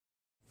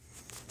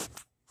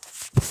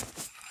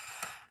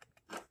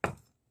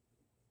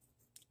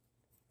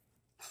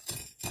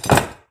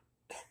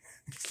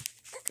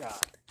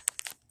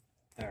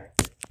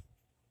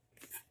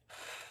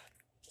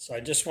So I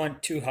just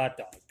want 2 hot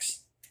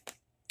dogs.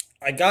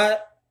 I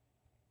got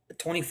a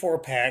 24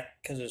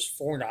 pack because it was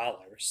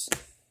 $4.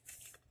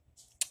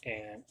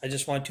 And I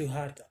just want 2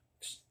 hot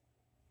dogs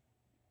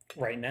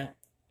right now.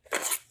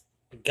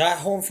 I got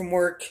home from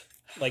work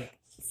like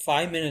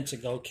 5 minutes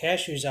ago.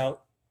 Cashew's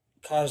out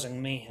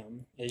causing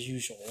mayhem as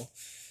usual.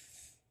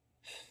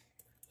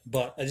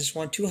 But I just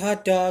want 2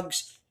 hot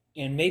dogs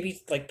and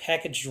maybe like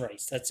packaged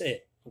rice. That's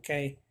it.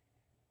 Okay.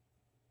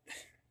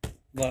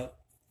 But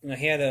I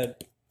had to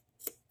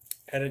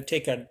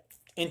take an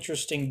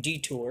interesting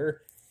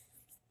detour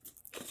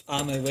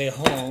on my way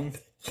home.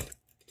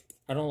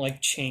 I don't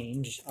like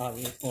change,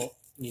 obviously. Well,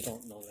 you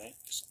don't know that.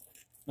 So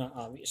not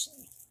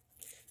obviously.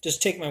 Just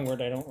take my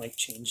word, I don't like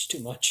change too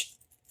much.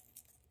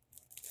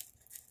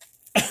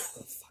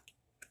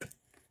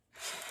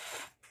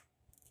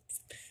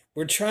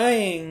 We're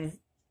trying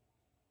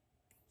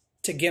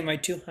to get my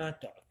 2 hot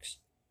dogs.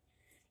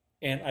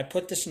 And I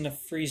put this in the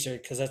freezer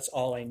because that's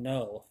all I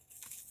know.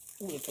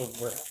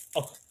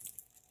 Oh,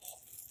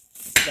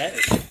 that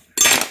is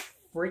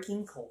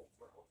freaking cold,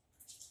 bro.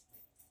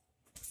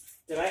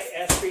 Did I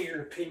ask for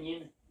your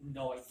opinion?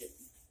 No, I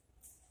didn't.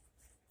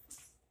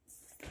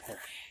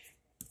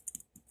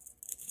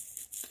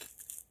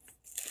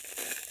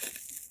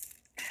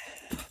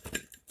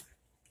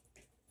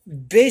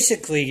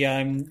 Basically,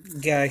 I'm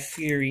Guy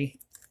Fieri,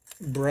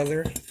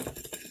 brother.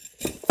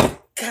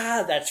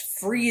 God, that's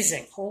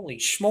freezing. Holy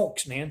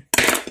smokes, man.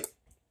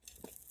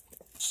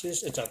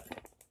 It's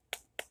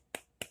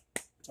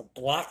a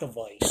block of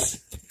ice.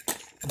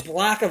 A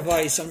block of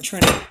ice. I'm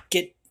trying to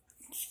get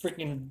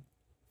freaking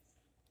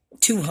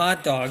 2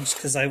 hot dogs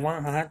because I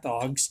want hot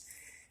dogs.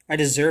 I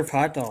deserve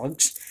hot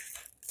dogs.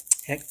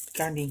 Heck,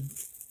 goddamn.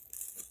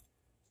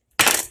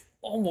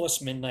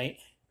 Almost midnight.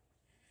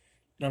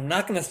 And I'm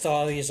not going to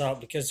thaw these out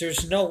because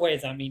there's no way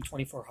that I'm eating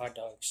 24 hot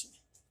dogs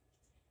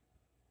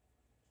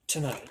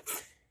tonight.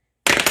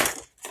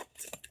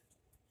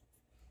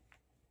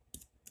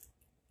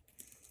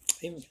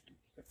 Even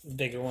a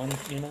bigger one,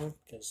 you know,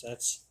 because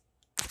that's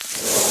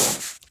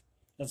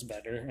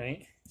better,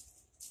 right?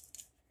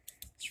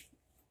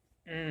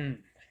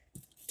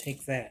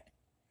 Take that.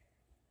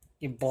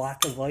 You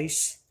block of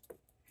ice.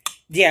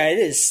 Yeah, it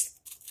is.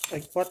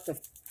 Like, what the?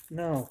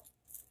 No.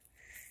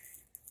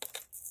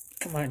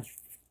 Come on.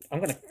 I'm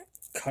going to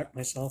cut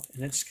myself,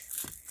 and it's...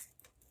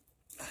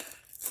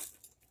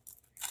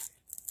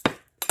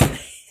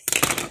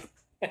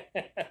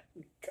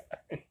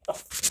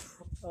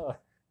 Oh,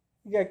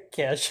 you got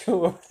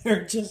Cashew over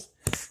there just...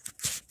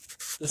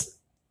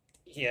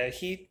 Yeah,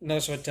 he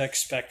knows what to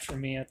expect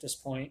from me at this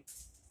point.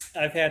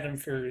 I've had him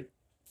for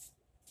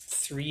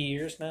 3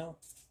 years now.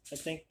 I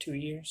think 2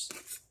 years.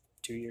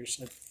 2 years.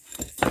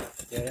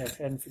 Yeah, I've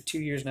had him for 2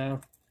 years now.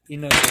 He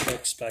knows what to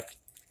expect.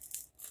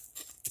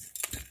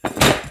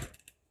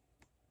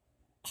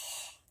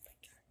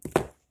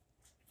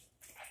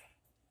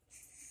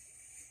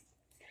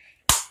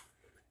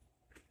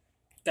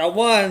 Got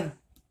 1.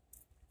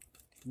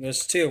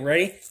 There's 2.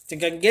 Ready?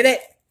 Think I can get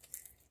it?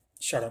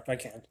 Shut up, I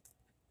can.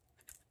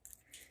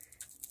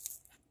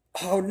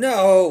 Oh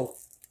no!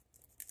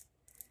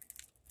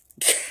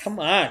 Come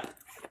on.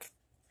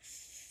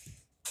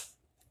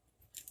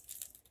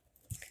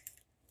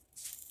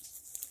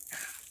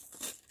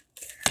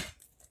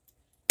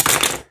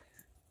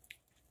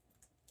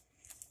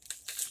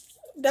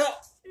 No!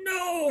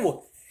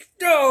 No!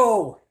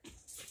 No!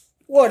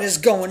 What is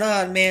going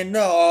on, man?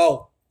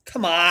 No!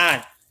 Come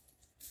on!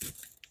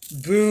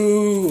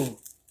 Boo!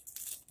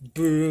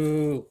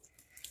 Boo!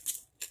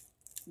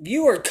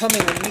 You are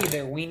coming with me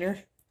there,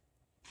 wiener.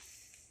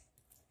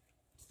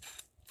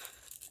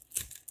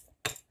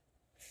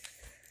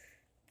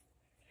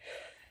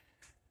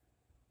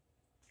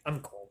 I'm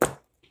cold.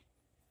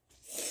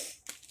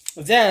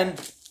 Then, I'm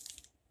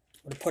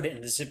going to put it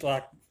in the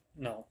Ziploc.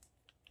 No.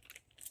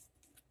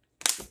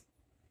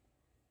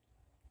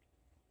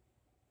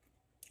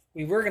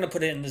 We were going to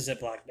put it in the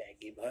Ziploc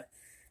baggie, but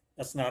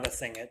that's not a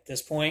thing at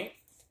this point.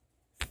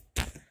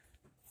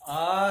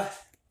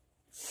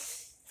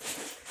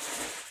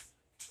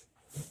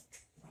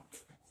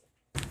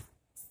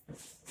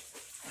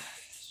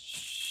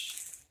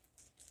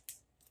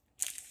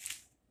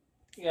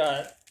 You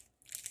got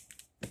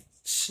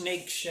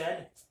snake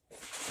shed.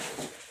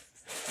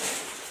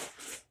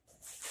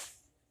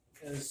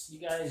 Because you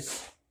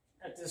guys,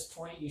 at this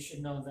point, you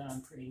should know that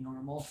I'm pretty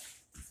normal.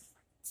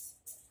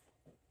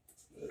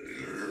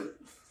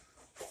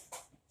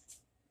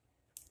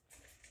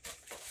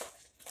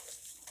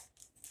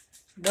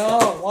 No,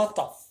 what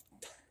the?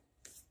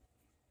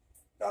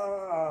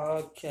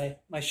 Okay,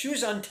 my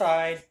shoe's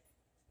untied.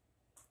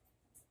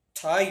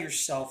 Tie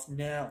yourself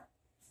now.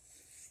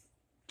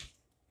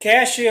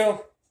 Cashew,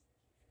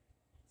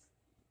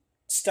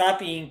 stop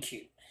being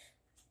cute.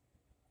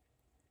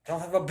 I don't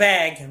have a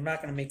bag. I'm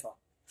not going to make one.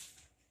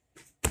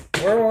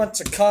 Whoever wants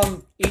to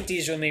come eat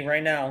these with me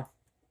right now,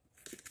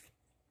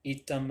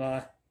 eat them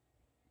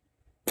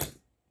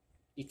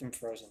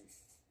frozen.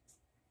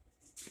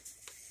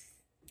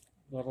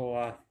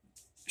 Little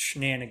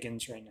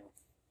shenanigans right now.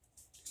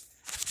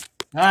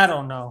 I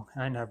don't know.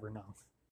 I never know.